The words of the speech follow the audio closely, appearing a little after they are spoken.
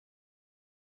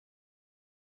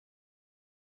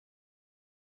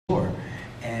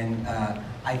And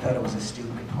I thought it was a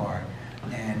stupid part.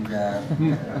 And,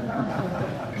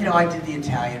 you know, I did the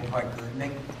Italian part good, and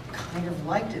they kind of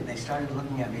liked it. They started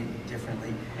looking at me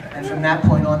differently. And from that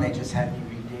point on, they just had me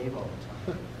read Dave all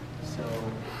the time. So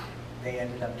they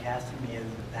ended up casting me as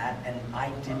that, and I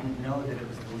didn't know that it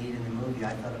was the lead in the movie.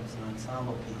 I thought it was an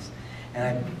ensemble piece. And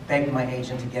I begged my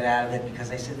agent to get out of it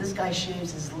because I said, this guy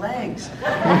shaves his legs.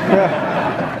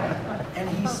 And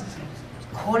he's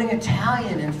quoting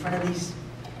Italian in front of these,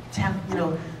 you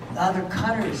know, other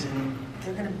cutters, and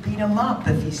they're gonna beat him up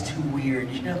if he's too weird,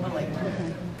 you know, like.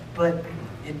 But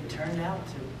it turned out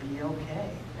to be okay.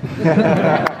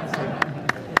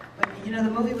 But you know, the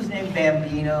movie was named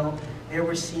Bambino. There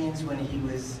were scenes when he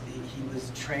was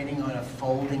training on a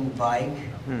folding bike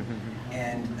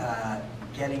and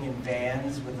getting in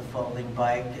vans with a folding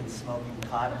bike and smoking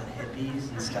pot with hippies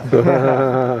and stuff like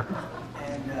that.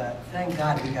 And thank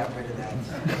God we got rid of that.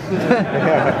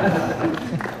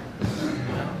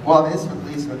 Well, this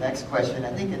leads to the next question.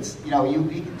 I think it's, you know, you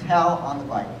can tell on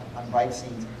bike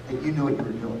scenes that you knew what you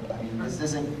were doing. I mean, this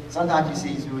isn't, sometimes you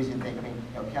see these movies and think, I mean,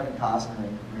 you know, Kevin Costner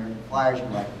and American Flyers, you're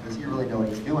like, does he really know what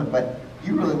he's doing? But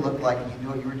you really looked like you knew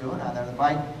what you were doing out there on the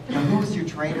bike. You know, who was your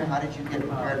trainer? How did you get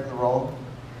prepared for the role?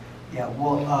 Yeah,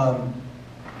 well,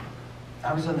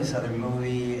 I was on this other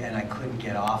movie and I couldn't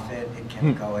get off it. It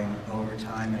kept going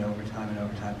overtime and overtime and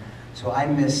overtime. So I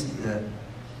missed the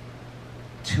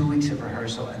 2 weeks of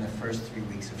rehearsal and the first 3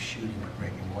 weeks of shooting at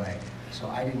Breaking Away. So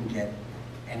I didn't get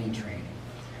any training.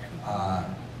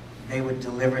 They would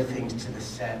deliver things to the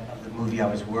set of the movie I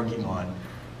was working on,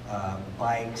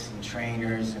 bikes and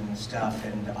trainers and stuff,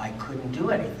 and I couldn't do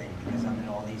anything because I'm in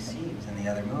all these scenes in the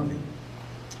other movie.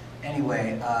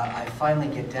 Anyway, I finally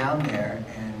get down there,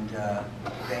 and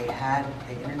they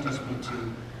introduced me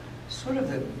to sort of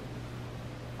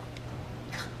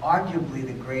arguably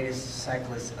the greatest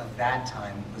cyclist of that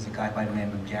time was a guy by the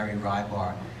name of Gary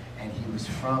Rybar, and he was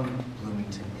from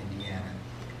Bloomington, Indiana.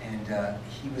 And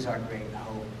he was our great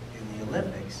hope in the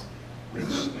Olympics, which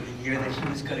the year that he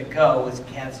was going to go was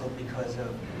canceled because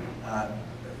of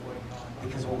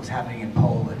what was happening in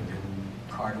Poland,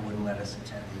 and Carter wouldn't let us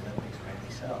attend the Olympics,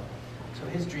 rightly so. So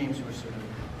his dreams were sort of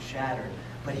shattered.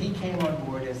 But he came on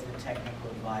board as the technical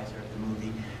advisor of the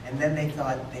movie, and then they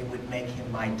thought they would make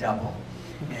him my double.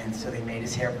 And so they made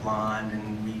his hair blonde,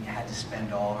 and we had to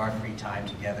spend all of our free time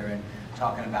together and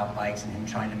talking about bikes, and him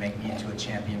trying to make me into a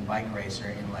champion bike racer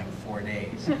in like 4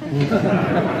 days.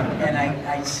 And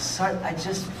I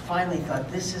just finally thought,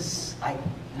 this is,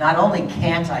 not only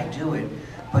can't I do it,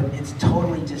 but it's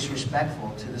totally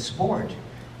disrespectful to the sport.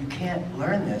 You can't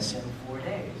learn this in 4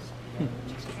 days. You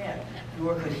just can't.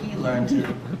 Nor could he learn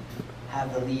to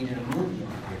have the lead in a movie in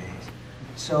 4 days.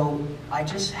 So I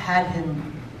just had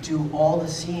him do all the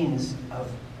scenes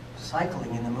of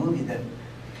cycling in the movie that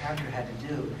the character had to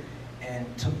do, and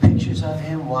took pictures of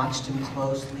him, watched him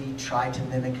closely, tried to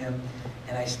mimic him,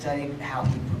 and I studied how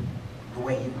the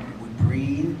way he would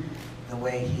breathe, the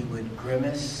way he would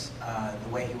grimace, the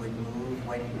way he would move,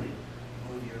 when he would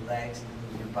move your legs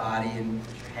and move your body and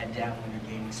put your head down when you're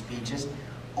gaining speed, just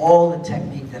all the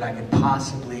technique that I could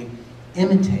possibly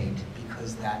imitate,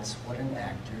 because that's what an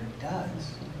actor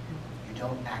does. You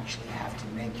don't actually have to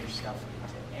make yourself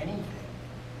into anything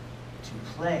to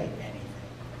play anything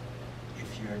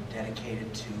if you're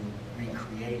dedicated to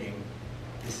recreating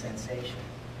the sensation.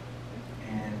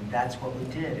 And that's what we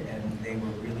did, and they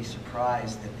were really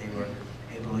surprised that they were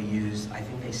able to use, I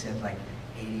think they said like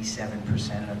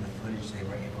 87% of the footage they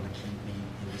were able to keep me,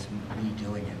 it was me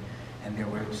doing it. And there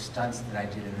were stunts that I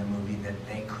did in the movie that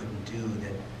they couldn't do,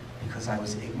 that because I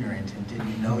was ignorant and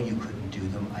didn't know you couldn't do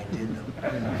them, I did them.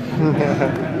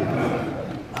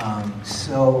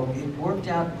 So it worked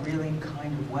out really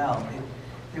kind of well.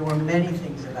 There were many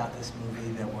things about this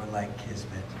movie that were like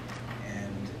kismet.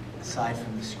 And aside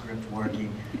from the script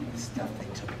working, the stuff they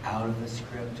took out of the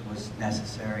script was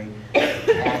necessary.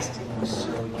 The casting was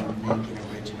so unique and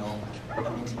original. I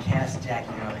mean, to cast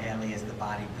Jackie Earle Haley as the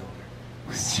bodybuilder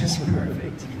was just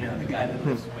perfect. You know, the guy that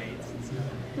lifts weights and stuff.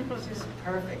 It was just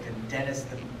perfect. And Dennis,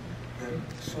 the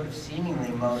sort of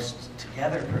seemingly most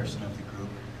together person of the group,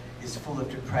 is full of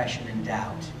depression and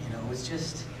doubt. You know, it was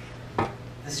just,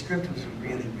 the script was a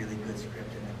really, really good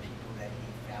script, and the people that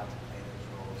he found to play those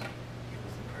roles, it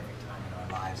was the perfect time in our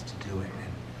lives to do it.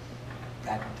 And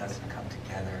that doesn't come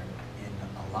together in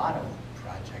a lot of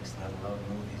projects, let alone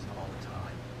movies, all the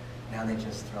time. Now they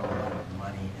just throw a lot of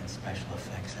money and special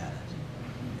effects at it.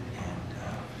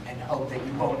 And hope that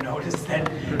you won't notice that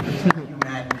there's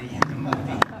humanity in the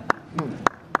movie.